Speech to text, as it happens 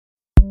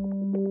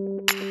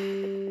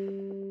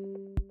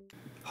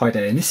Hi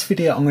there, in this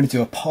video I'm going to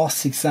do a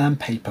past exam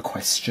paper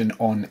question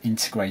on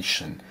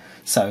integration.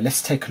 So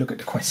let's take a look at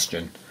the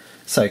question.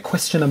 So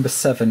question number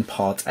 7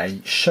 part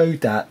A, show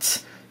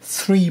that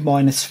 3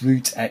 minus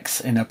root x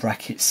in a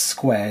bracket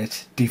squared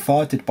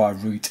divided by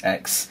root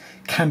x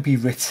can be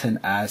written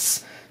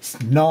as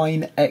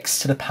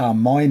 9x to the power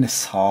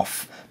minus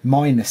half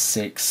minus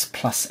 6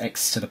 plus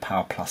x to the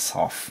power plus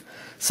half.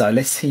 So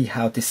let's see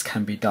how this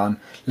can be done.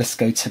 Let's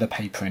go to the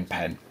paper and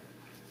pen.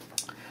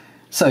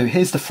 So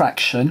here's the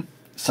fraction.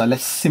 So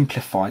let's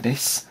simplify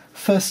this.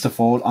 First of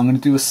all, I'm going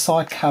to do a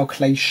side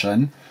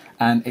calculation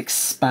and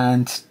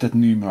expand the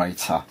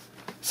numerator.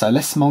 So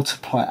let's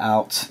multiply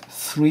out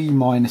 3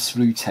 minus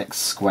root x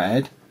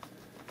squared.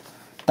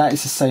 That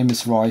is the same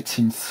as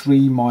writing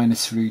 3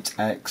 minus root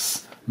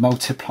x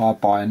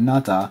multiplied by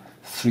another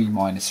 3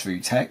 minus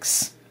root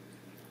x.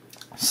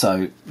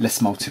 So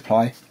let's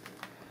multiply.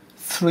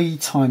 3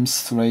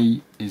 times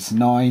 3 is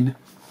 9.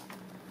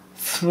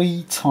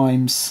 3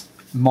 times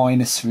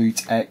minus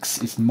root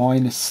x is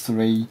minus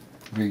 3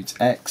 root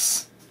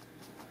x.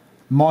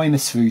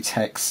 Minus root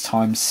x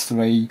times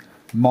 3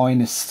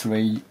 minus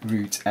 3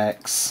 root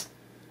x.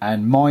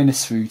 And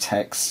minus root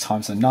x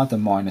times another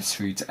minus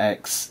root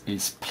x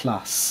is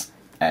plus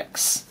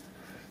x.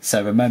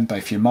 So remember,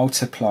 if you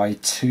multiply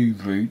two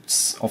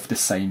roots of the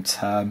same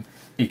term,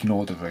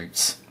 ignore the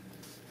roots.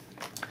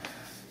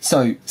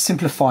 So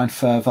simplifying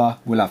further,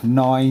 we'll have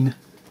 9.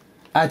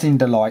 Adding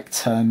the like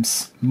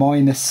terms,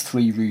 minus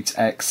 3 root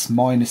x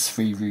minus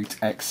 3 root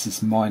x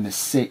is minus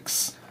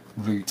 6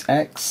 root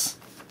x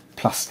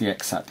plus the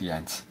x at the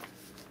end.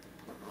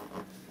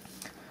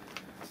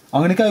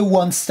 I'm going to go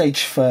one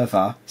stage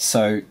further.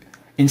 So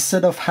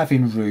instead of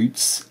having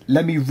roots,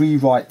 let me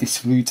rewrite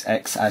this root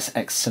x as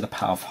x to the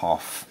power of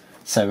half.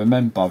 So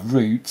remember,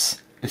 root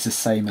is the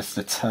same as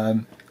the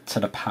term to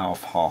the power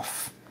of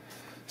half.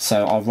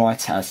 So I'll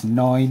write it as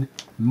 9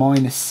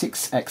 minus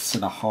 6x to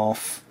the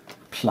half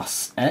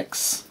plus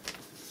x.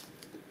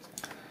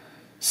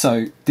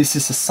 So this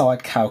is a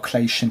side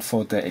calculation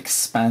for the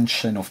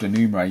expansion of the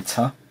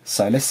numerator.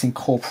 So let's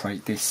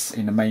incorporate this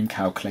in the main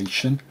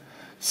calculation.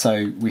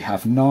 So we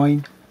have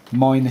 9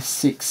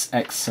 minus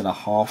 6x to the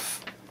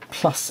half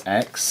plus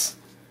x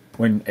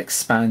when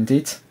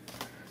expanded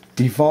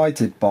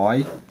divided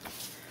by,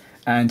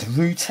 and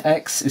root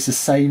x is the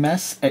same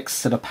as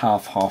x to the power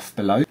of half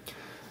below.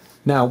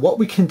 Now what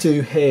we can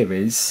do here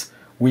is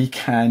we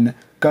can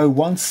go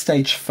one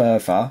stage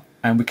further,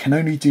 and we can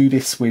only do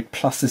this with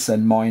pluses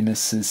and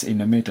minuses in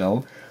the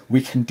middle.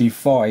 We can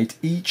divide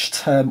each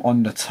term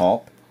on the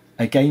top,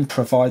 again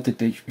provided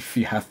that if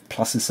you have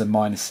pluses and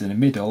minuses in the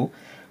middle,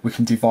 we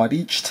can divide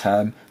each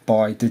term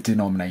by the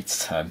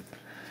denominator term.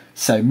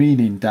 So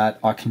meaning that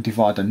I can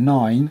divide a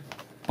 9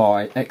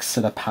 by x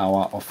to the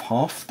power of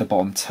half, the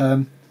bottom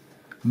term,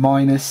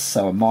 minus,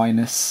 so a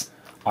minus.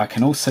 I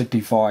can also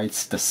divide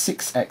the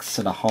 6x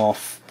to the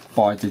half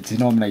by the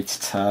denominator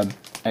term,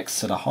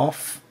 x to the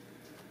half,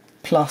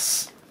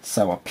 plus,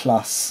 so a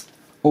plus,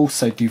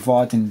 also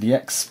dividing the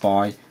x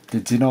by the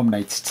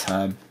denominator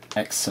term,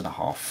 x to the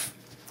half.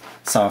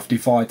 So I've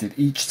divided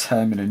each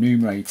term in the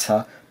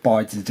numerator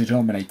by the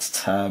denominator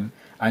term,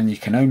 and you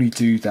can only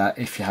do that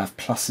if you have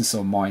pluses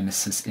or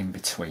minuses in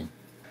between.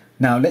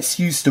 Now let's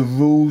use the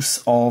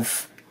rules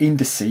of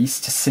indices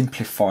to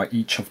simplify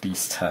each of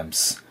these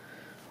terms.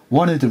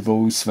 One of the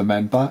rules,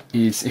 remember,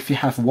 is if you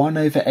have 1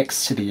 over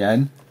x to the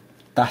n,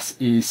 that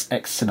is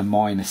x to the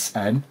minus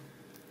n.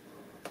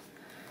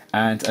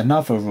 And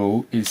another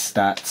rule is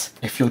that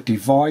if you're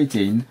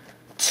dividing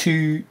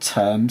two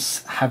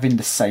terms having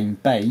the same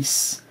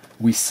base,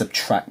 we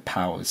subtract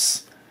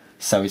powers.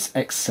 So it's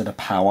x to the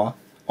power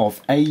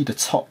of a, the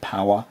top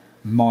power,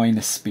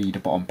 minus b, the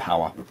bottom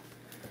power.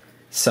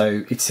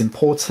 So it's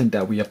important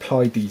that we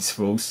apply these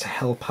rules to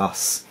help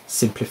us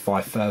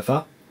simplify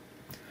further.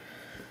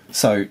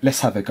 So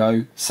let's have a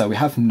go. So we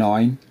have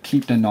 9,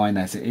 keep the 9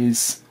 as it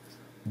is.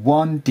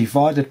 1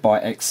 divided by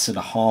x to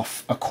the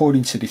half,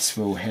 according to this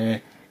rule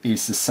here,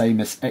 is the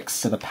same as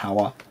x to the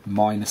power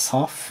minus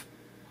half.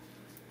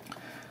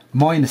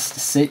 Minus the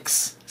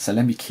 6, so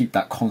let me keep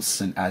that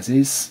constant as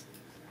is.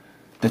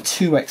 The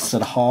 2x to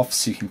the half,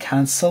 so you can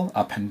cancel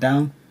up and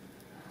down.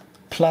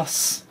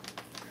 Plus,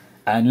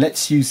 and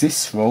let's use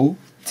this rule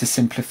to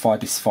simplify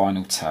this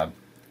final term.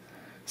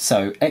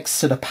 So x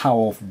to the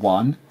power of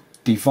 1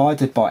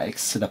 divided by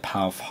x to the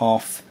power of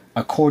half,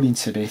 according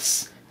to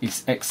this,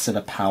 is x to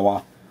the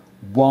power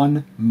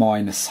 1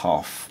 minus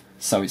half.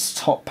 So it's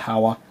top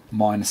power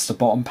minus the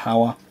bottom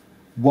power.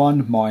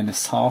 1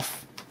 minus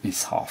half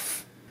is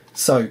half.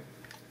 So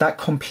that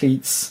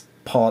completes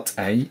part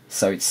A.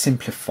 So it's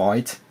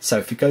simplified. So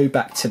if you go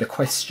back to the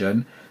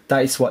question,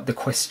 that is what the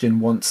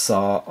question wants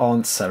our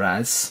answer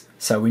as.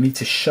 So we need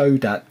to show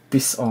that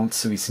this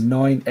answer is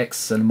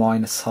 9x to the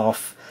minus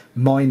half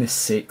minus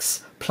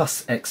 6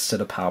 plus x to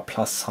the power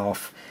plus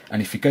half.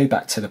 And if you go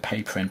back to the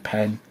paper and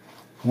pen,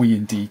 we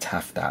indeed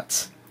have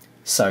that.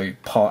 So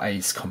part A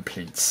is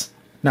complete.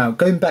 Now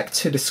going back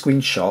to the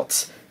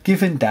screenshot,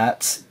 given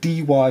that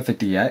dy over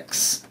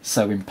dx,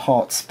 so in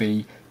part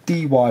B,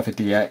 dy over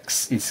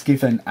dx is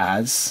given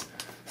as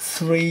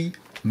 3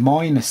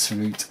 minus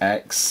root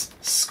x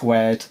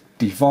squared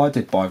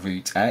divided by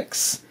root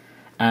x,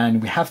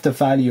 and we have the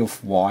value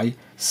of y,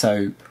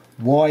 so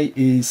y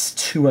is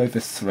 2 over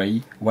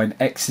 3 when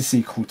x is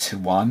equal to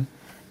 1,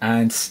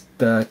 and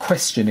the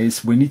question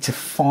is we need to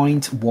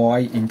find y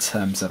in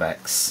terms of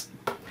x.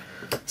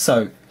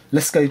 So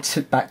let's go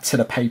back to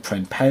the paper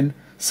and pen.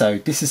 So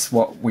this is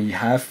what we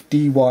have.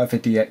 Dy over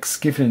dx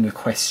given in the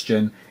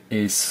question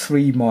is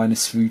 3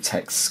 minus root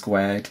x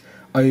squared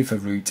over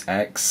root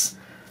x,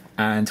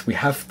 and we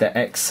have the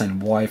x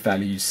and y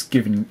values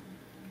given.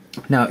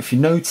 Now if you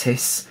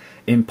notice,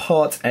 in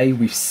part A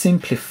we've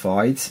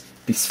simplified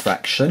this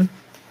fraction.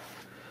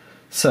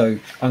 So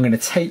I'm going to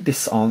take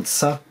this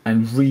answer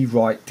and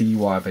rewrite dy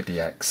over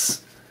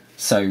dx.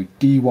 So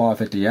dy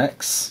over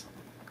dx,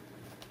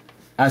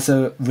 as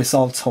a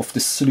result of the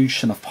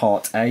solution of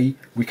part A,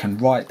 we can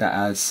write that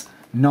as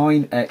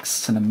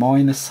 9x to the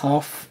minus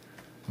half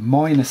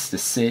minus the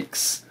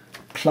 6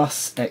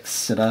 plus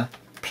x to the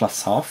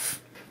plus half.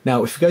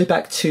 Now if we go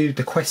back to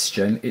the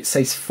question, it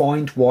says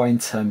find y in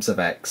terms of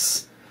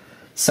x.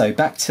 So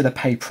back to the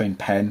paper and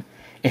pen.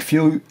 If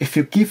you're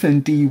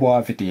given dy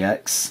over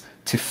dx,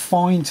 to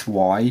find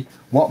y,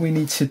 what we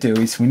need to do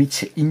is we need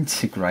to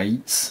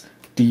integrate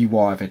dy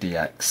over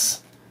dx.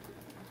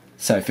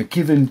 So if you're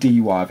given dy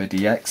over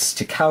dx,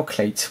 to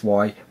calculate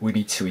y, we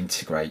need to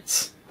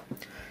integrate.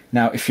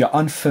 Now if you're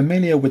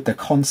unfamiliar with the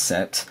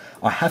concept,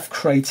 I have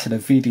created a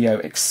video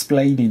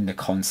explaining the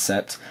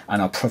concept,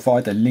 and I'll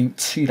provide a link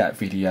to that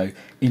video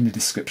in the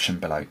description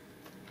below.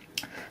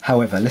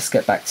 However, let's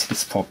get back to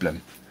this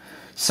problem.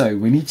 So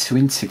we need to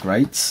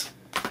integrate,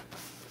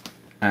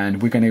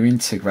 and we're going to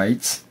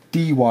integrate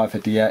dy over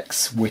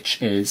dx,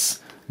 which is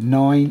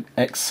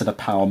 9x to the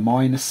power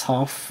minus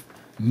half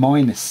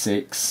minus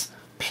 6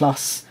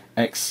 plus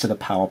x to the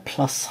power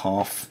plus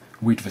half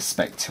with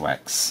respect to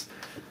x.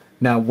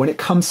 Now when it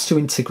comes to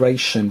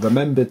integration,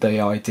 remember the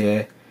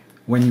idea,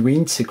 when you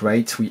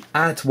integrate we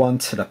add 1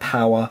 to the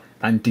power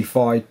and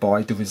divide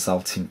by the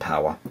resulting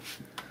power.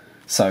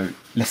 So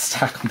let's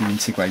tackle the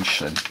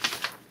integration.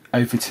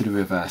 Over to the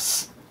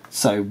reverse.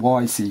 So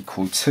y is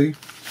equal to,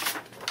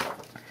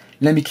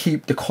 let me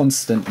keep the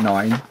constant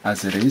 9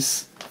 as it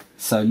is,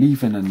 so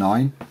leaving a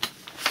 9.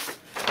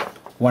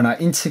 When I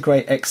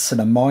integrate x to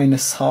the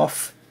minus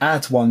half,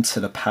 add 1 to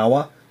the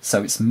power,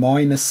 so it's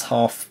minus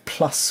half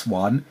plus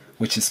 1,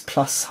 which is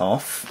plus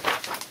half.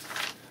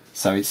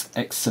 So it's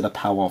x to the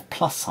power of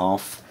plus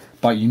half,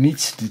 but you need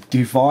to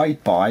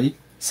divide by,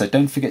 so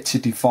don't forget to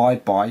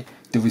divide by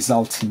the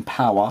resulting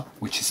power,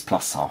 which is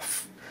plus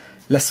half.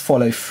 Let's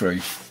follow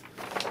through.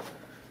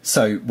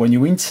 So when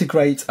you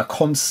integrate a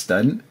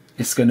constant,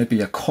 it's going to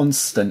be a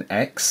constant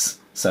x,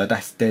 so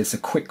there's a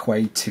quick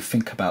way to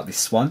think about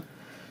this one.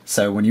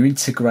 So when you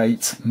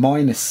integrate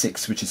minus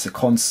 6, which is a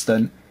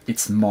constant,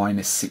 it's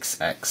minus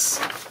 6x.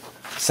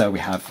 So we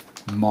have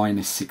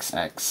minus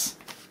 6x.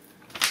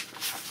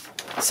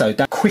 So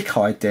that quick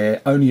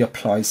idea only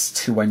applies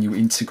to when you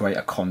integrate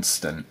a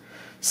constant.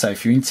 So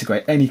if you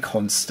integrate any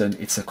constant,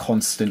 it's a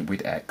constant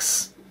with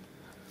x.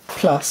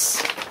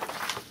 Plus,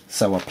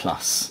 so a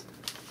plus.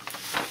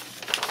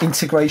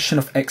 Integration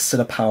of x to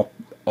the power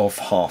of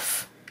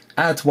half.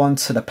 Add 1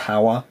 to the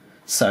power,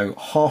 so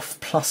half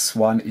plus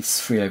 1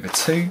 is 3 over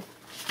 2.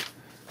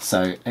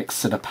 So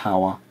x to the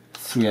power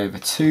 3 over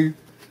 2.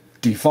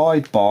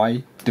 Divide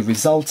by the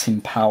resulting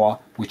power,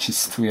 which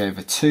is 3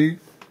 over 2.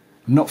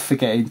 Not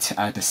forgetting to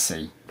add a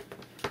c.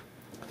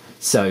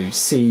 So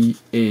c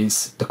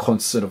is the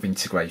constant of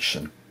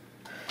integration.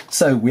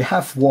 So we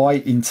have y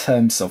in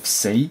terms of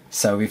c,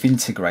 so we've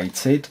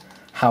integrated.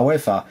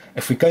 However,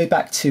 if we go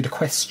back to the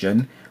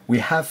question, we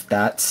have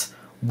that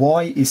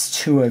y is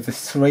 2 over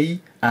 3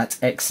 at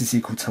x is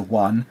equal to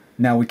 1.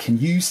 Now we can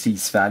use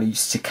these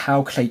values to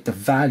calculate the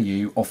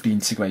value of the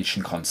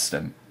integration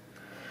constant.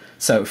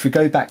 So if we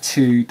go back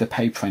to the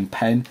paper and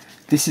pen,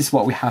 this is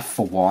what we have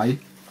for y.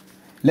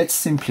 Let's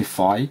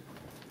simplify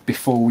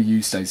before we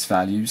use those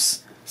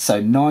values. So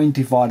 9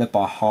 divided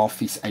by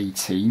half is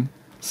 18.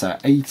 So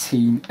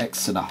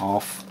 18x to the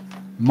half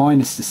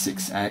minus the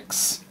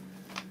 6x.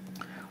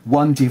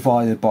 1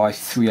 divided by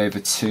 3 over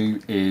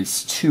 2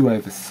 is 2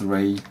 over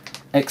 3.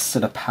 X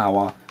to the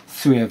power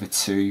 3 over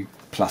 2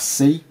 plus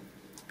c.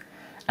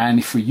 And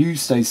if we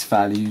use those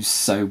values,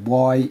 so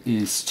y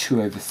is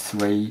 2 over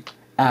 3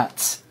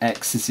 at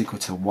x is equal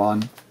to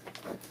 1.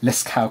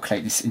 Let's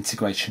calculate this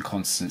integration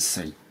constant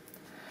c.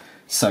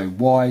 So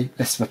y,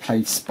 let's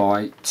replace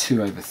by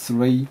 2 over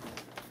 3.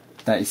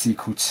 That is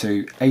equal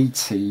to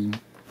 18.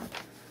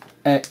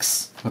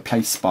 X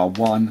replaced by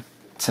 1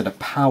 to the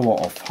power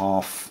of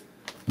half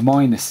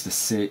minus the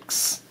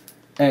 6.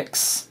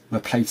 X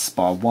replaced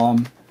by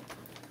 1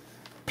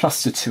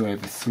 plus the 2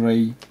 over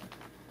 3.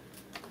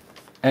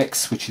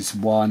 X, which is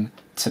 1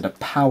 to the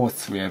power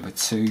 3 over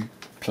 2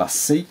 plus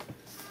c.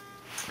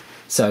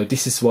 So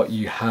this is what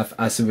you have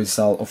as a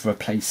result of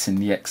replacing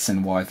the x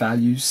and y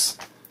values.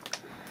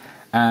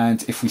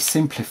 And if we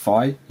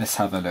simplify, let's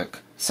have a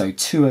look. So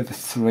 2 over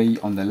 3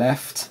 on the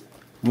left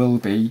will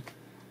be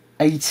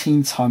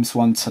 18 times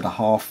 1 to the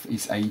half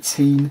is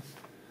 18.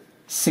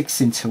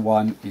 6 into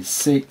 1 is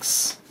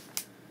 6.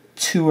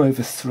 2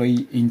 over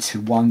 3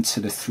 into 1 to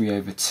the 3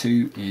 over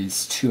 2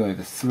 is 2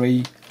 over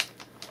 3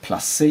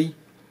 plus c.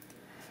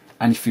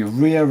 And if you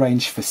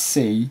rearrange for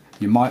c,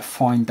 you might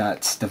find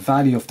that the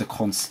value of the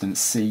constant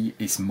c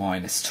is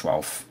minus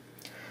 12.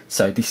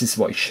 So this is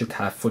what you should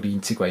have for the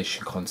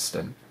integration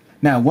constant.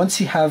 Now,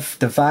 once you have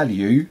the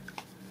value,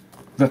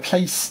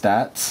 replace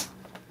that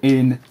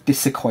in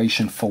this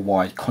equation for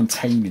y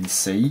containing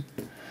c.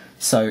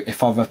 So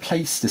if I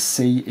replace the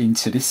c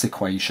into this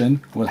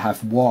equation, we'll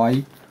have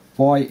y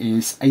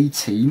is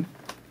 18,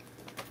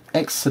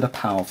 x to the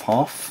power of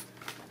half,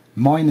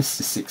 minus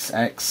the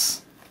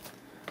 6x,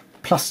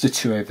 plus the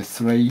 2 over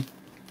 3,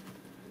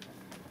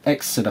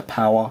 x to the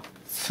power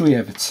 3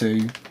 over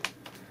 2,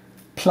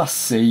 plus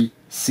c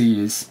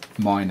is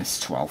minus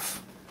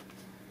 12.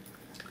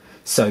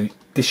 So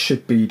this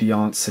should be the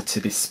answer to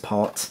this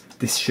part.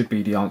 This should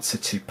be the answer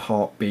to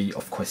part B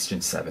of question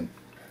 7.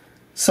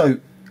 So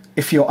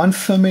if you're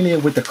unfamiliar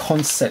with the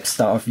concepts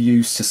that I've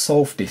used to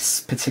solve this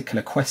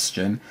particular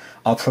question,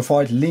 I'll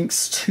provide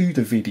links to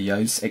the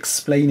videos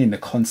explaining the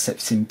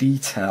concepts in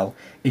detail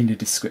in the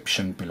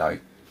description below.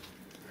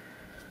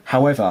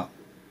 However,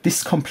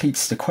 this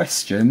completes the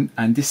question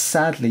and this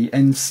sadly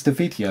ends the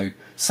video.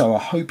 So I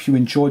hope you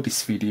enjoyed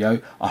this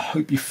video. I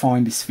hope you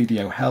find this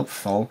video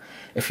helpful.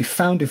 If you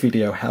found the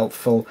video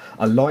helpful,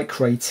 a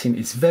like rating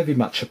is very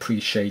much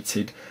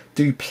appreciated.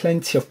 Do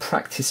plenty of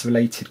practice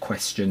related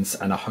questions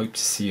and I hope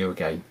to see you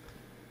again.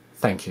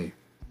 Thank you.